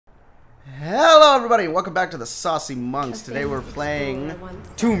Hello everybody, welcome back to the Saucy Monks. Today we're playing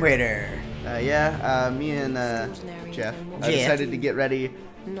Tomb Raider. Me and Jeff decided to get ready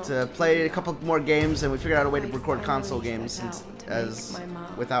to play a couple more games, and we figured out a way to record console games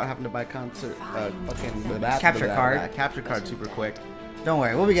without having to buy capture card super quick. Don't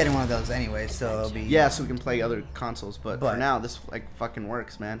worry, we'll be getting one of those anyway, so it'll be so we can play other consoles. But for now, this fucking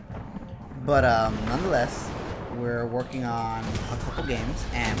works, man. But nonetheless, we're working on a couple games,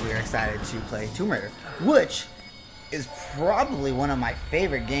 and we're excited to play Tomb Raider, which is probably one of my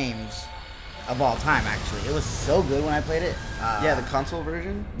favorite games of all time. Actually, it was so good when I played it. The console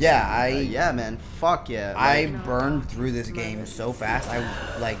version. Yeah, man, fuck yeah. I burned through this game so fast.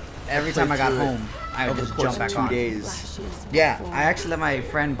 Every time I got home, I would just jump back on. 2 days. Yeah, I actually let my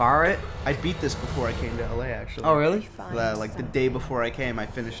friend borrow it. I beat this before I came to LA, actually. Oh, really? Like the day before I came, I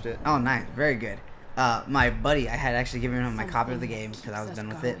finished it. Oh, nice. Very good. My buddy, I had actually given him my copy of the game because I was done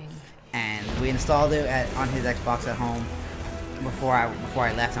with it, and we installed it on his Xbox at home. Before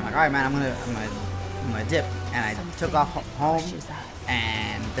I left, I'm like, all right, man, I'm gonna dip, and I took off home.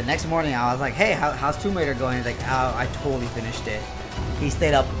 And the next morning, I was like, hey, how's Tomb Raider going? He's like, oh, I totally finished it. He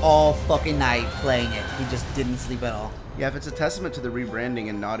stayed up all fucking night playing it. He just didn't sleep at all. Yeah, if it's a testament to the rebranding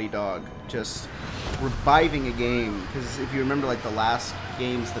and Naughty Dog just reviving a game, because if you remember, like, the last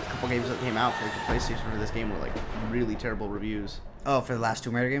games, the couple games that came out for like, the PlayStation for this game were like really terrible reviews. Oh, for the last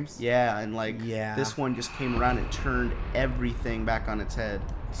Tomb Raider games? Yeah, and this one just came around and turned everything back on its head.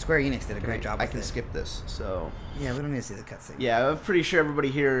 Square Enix did a great job with it. I can skip this, so... Yeah, we don't need to see the cutscene. Yeah, I'm pretty sure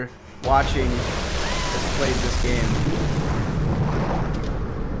everybody here watching has played this game.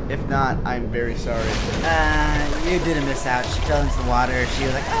 If not, I'm very sorry. You didn't miss out. She fell into the water. She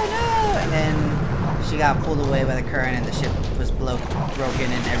was like, oh no! And then she got pulled away by the current, and the ship was broken,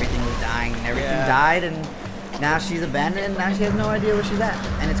 and everything was dying, and everything died, and now she's abandoned, and now she has no idea where she's at.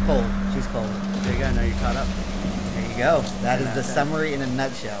 And it's cold. She's cold. There you go. Now you're caught up. There you go. That is the summary in a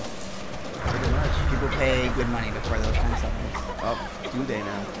nutshell. Pretty much. People pay good money before those kind of summaries. Oh, do they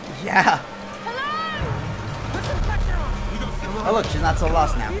now? Yeah. Oh look, she's not so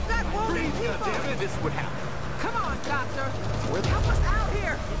lost now. This would happen. Come on, doctor. Help us out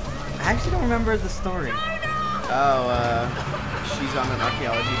here. I actually don't remember the story. Oh, she's on an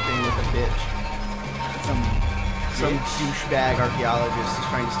archaeology thing with a bitch. Some douchebag archaeologist is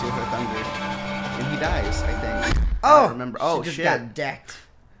trying to steal her thunder, and he dies, I think. Oh, I don't remember. Oh, she just shit. got decked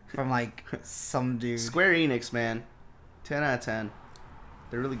from like some dude. Square Enix, man, 10 out of 10.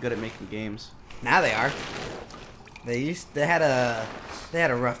 They're really good at making games. Now they are. They had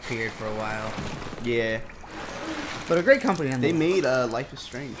a rough period for a while. Yeah, but a great company. They made Life is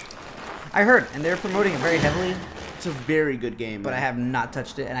Strange. I heard, and they're promoting it very heavily. It's a very good game, but I have not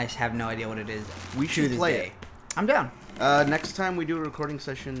touched it, and I have no idea what it is. We should play it. I'm down. Next time we do a recording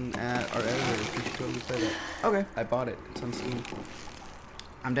session at our editor, we should totally play that. Okay. I bought it. It's on Steam.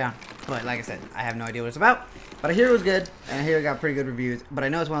 I'm down. But like I said, I have no idea what it's about. But I hear it was good, and I hear it got pretty good reviews. But I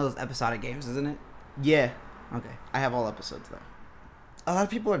know it's one of those episodic games, isn't it? Yeah. Okay. I have all episodes, though. A lot of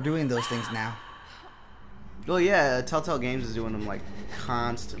people are doing those things now. Well, yeah, Telltale Games is doing them, like,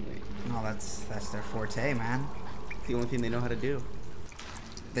 constantly. No, that's their forte, man. It's the only thing they know how to do.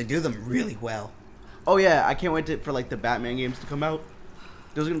 They do them really well. Oh, yeah, I can't wait for, like, the Batman games to come out.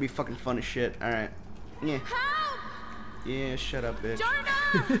 Those are gonna be fucking fun as shit. Alright. Yeah. Help! Yeah, shut up, bitch.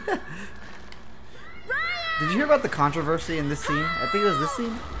 Did you hear about the controversy in this scene? I think it was this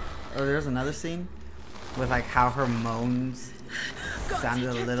scene? Or there's another scene? With, like, how her moans sounded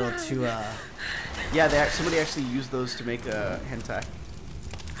a little too, Yeah, somebody actually used those to make a hentai.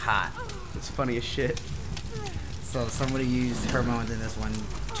 Hot. It's funny as shit. So somebody used her moans in this one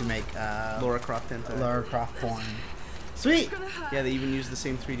to make, Lara Croft hentai. Lara Croft porn. Sweet! Yeah, they even used the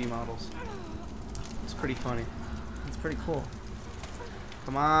same 3D models. It's pretty funny. It's pretty cool.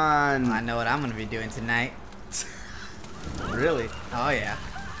 Come on. I know what I'm gonna be doing tonight. Really? Oh, yeah.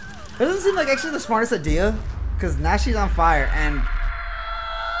 It doesn't seem like actually the smartest idea, because now she's on fire, and...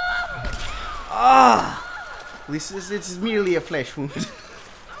 At least it's merely a flesh wound.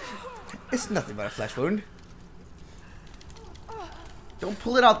 It's nothing but a flesh wound. Don't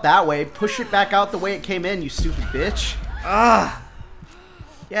pull it out that way. Push it back out the way it came in, you stupid bitch.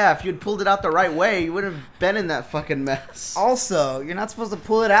 Yeah, if you'd pulled it out the right way, you wouldn't have been in that fucking mess. Also, you're not supposed to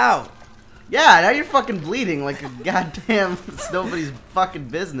pull it out. Yeah, now you're fucking bleeding like a goddamn... It's nobody's fucking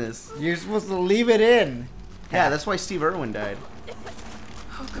business. You're supposed to leave it in. Yeah, that's why Steve Irwin died.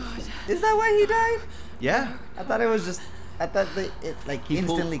 Oh, God. Is that why he died? Yeah. I thought it was just... I thought it like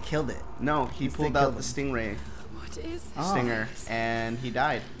instantly killed it. No, he pulled out the stingray What is stinger, and he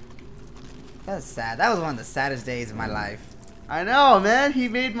died. That's sad. That was one of the saddest days of my life. I know, man. He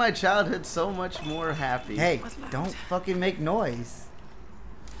made my childhood so much more happy. Hey, don't fucking make noise.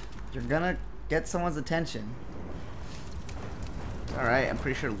 You're gonna get someone's attention. Alright, I'm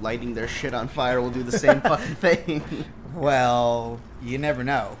pretty sure lighting their shit on fire will do the same fucking thing. Well, you never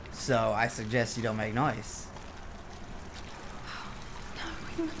know. So I suggest you don't make noise.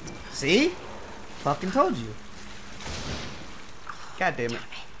 See? Fucking told you. God damn it.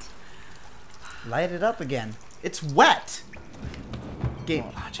 Light it up again. It's wet! Game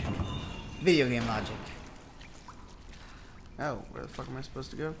logic. Video game logic. Oh, where the fuck am I supposed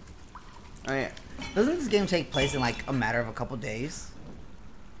to go? Oh, yeah. Doesn't this game take place in like a matter of a couple days?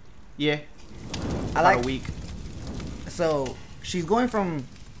 Yeah. I About like a week. So she's going from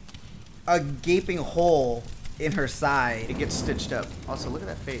a gaping hole in her side. It gets stitched up. Also, look at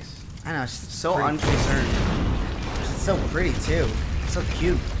that face. I know, she's So pretty. unconcerned. She's so pretty too. So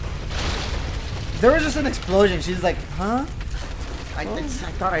cute. There was just an explosion. She's like, huh? I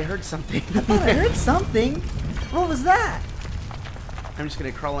thought I heard something. I thought I heard something. What was that? I'm just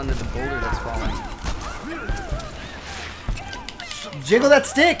gonna crawl under the boulder that's falling. Jiggle that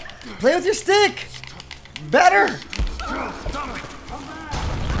stick. Play with your stick. Better.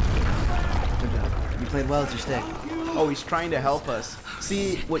 You played well with your stick. Oh, he's trying to help us.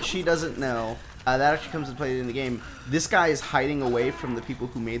 See, what she doesn't know, that actually comes into play in the game. This guy is hiding away from the people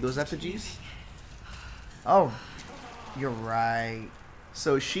who made those effigies. Oh, you're right.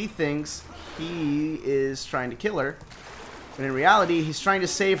 So she thinks he is trying to kill her. But in reality, he's trying to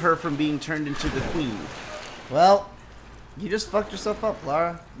save her from being turned into the queen. Well, you just fucked yourself up,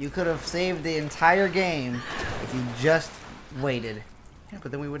 Laura. You could have saved the entire game if you just waited. Yeah,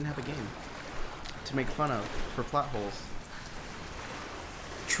 but then we wouldn't have a game to make fun of for plot holes.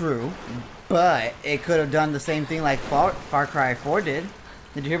 True, but it could have done the same thing like Far Cry 4 did.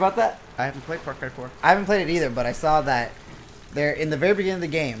 Did you hear about that? I haven't played Far Cry 4. I haven't played it either, but I saw that there in the very beginning of the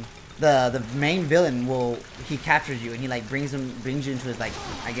game, the main villain he captures you and he like brings you into his like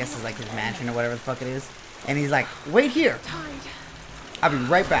I guess it's like his mansion or whatever the fuck it is, and he's like, wait here, I'll be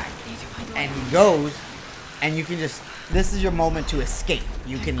right back, and he goes, and you can just this is your moment to escape.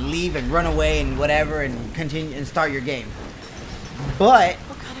 You can leave and run away and whatever and continue and start your game. But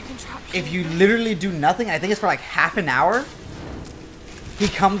if you literally do nothing, I think it's for like half an hour, he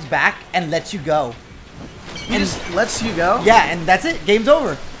comes back and lets you go. He just lets you go? Yeah, and that's it. Game's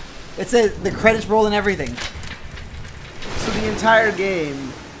over. It says the credits roll and everything. So the entire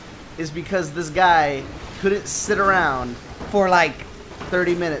game is because this guy couldn't sit around For like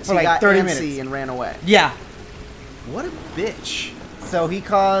 30 minutes. For He like got 30 antsy minutes. and ran away. Yeah. What a bitch. So he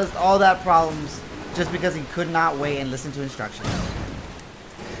caused all that problems just because he could not wait and listen to instructions.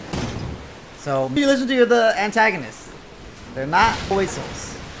 So you listen to the antagonists. They're not always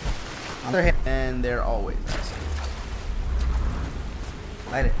souls. On their head. And they're always assholes.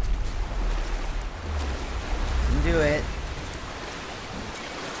 Light it. You can do it.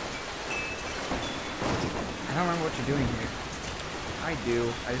 I don't remember what you're doing here. I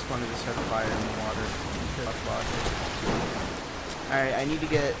do. I just wanted to set fire in the water. Alright, I need to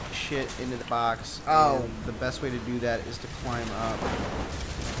get shit into the box. Oh. And the best way to do that is to climb up.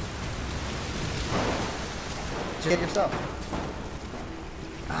 Just get yourself.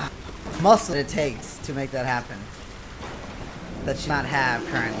 Muscle it takes to make that happen. That she not have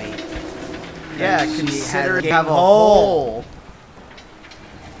currently. Yeah, And she consider has it a have a hole. hole.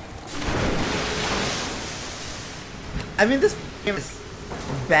 I mean, this game, as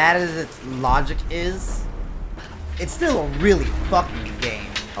bad as its logic is, it's still a really fucking game.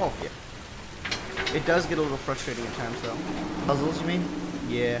 Oh, yeah. It does get a little frustrating at times, though. Puzzles, you mean?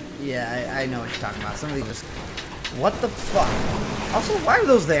 Yeah. Yeah, I know what you're talking about. Some of these just... What the fuck? Also, why are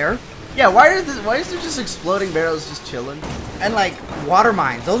those there? Yeah, why is there just exploding barrels just chilling? And, like, water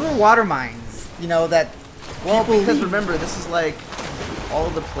mines. Those were water mines. You know, that... Well, people because leave. remember, this is like all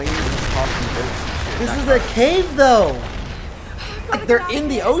the planes and talking boats and shit. This is a cave, though. Like, they're in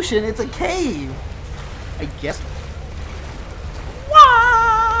the ocean. It's a cave. I guess.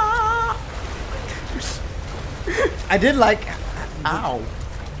 I did like... Ow.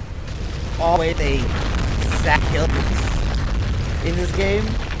 all the way they sack kills in this game.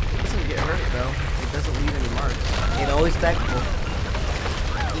 It doesn't get hurt, though. It doesn't leave any marks. It always spectacle.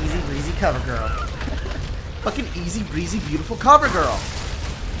 Easy breezy cover girl. Fucking easy, breezy, beautiful cover girl.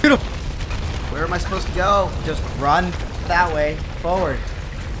 Beautiful. Where am I supposed to go? Just run that way, forward.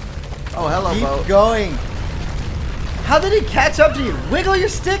 Oh, hello, Keep boat. going. How did he catch up to you? Wiggle your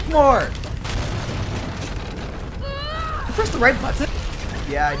stick more. You pressed the right button?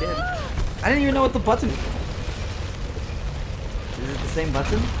 Yeah, I did. I didn't even know what the button is. Is it the same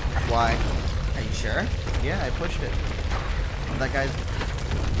button? Why? Are you sure? Yeah, I pushed it. that guy's...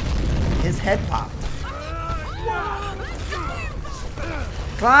 His head popped.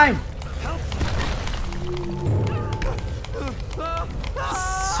 Climb!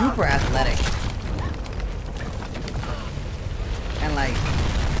 Super athletic. And like...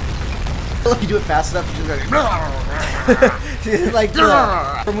 You do it fast enough, you just go... like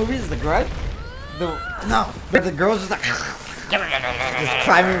the movies, The Grudge? No, but the girl's just like... just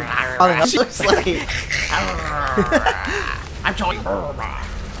climbing on the She looks like... I'm telling you.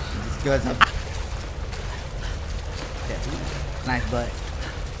 Just goes up. Yeah. Nice butt.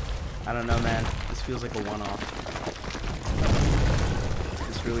 I don't know, man. This feels like a one-off.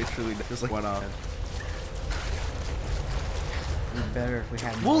 This really, truly feels like a one-off. It'd be better if we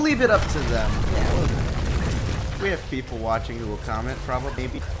had. We'll leave it up to them. Yeah, We have people watching who will comment, probably,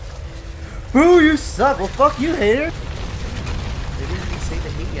 maybe. boo, you suck. Well, fuck you, hater. They didn't even say the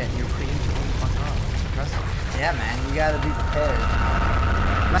hate yet, and you're preemptively fuck off. It's impressive. Yeah, man, you gotta be prepared.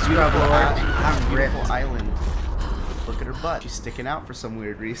 That's beautiful, beautiful. I'm Beautiful ripped. island. Look at her butt. She's sticking out for some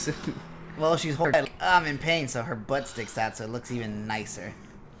weird reason. Well, she's holding. I'm in pain, so her butt sticks out, so it looks even nicer.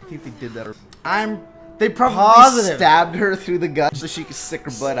 I think they did that. I'm They probably positive. stabbed her through the gut so she could stick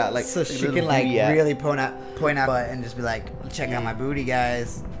her butt out, like so she little can like booty out. really point out butt and just be like, check out my booty,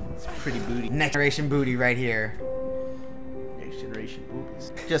 guys. It's pretty booty. Next generation booty right here. Next generation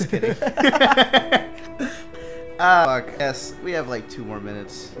boobies. Just kidding. Fuck. Yes, we have like 2 more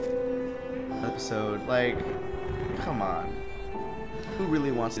minutes. Episode. Like, come on. Who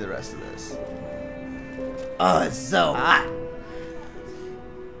really wants to see the rest of this? Oh, it's so hot.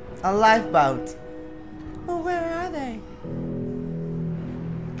 A lifeboat. Oh, where are they?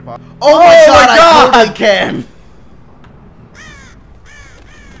 Oh my god, I totally can!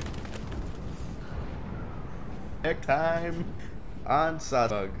 Next time on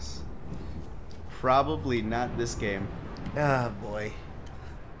Saucy Monks. Probably not this game. Oh boy.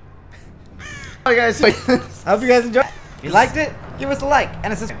 Alright guys, I hope you guys enjoyed. If you liked it, give us a like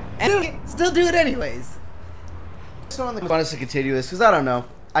and a subscribe. And still do it anyways. I want us to continue this because I don't know.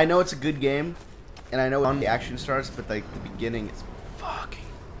 I know it's a good game, and I know when the action starts, but like the beginning is fucking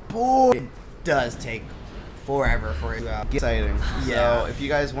boring. It does take forever for it to Exciting. Yeah. So if you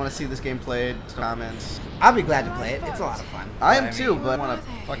guys want to see this game played, comments. I'll be glad to play it. It's a lot of fun. I am mean, too, but I want to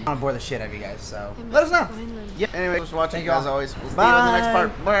I fucking. want to bore the shit out of you guys, so let us know. Yeah. Anyway, thanks for watching. Thank you As all. always, we'll see you in the next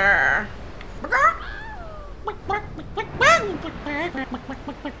part. Brr.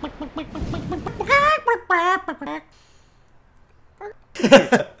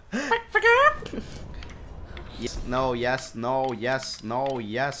 Yes, no, yes, no, yes, no,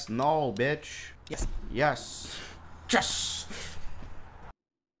 yes, no, bitch. Yes. Yes. Yes.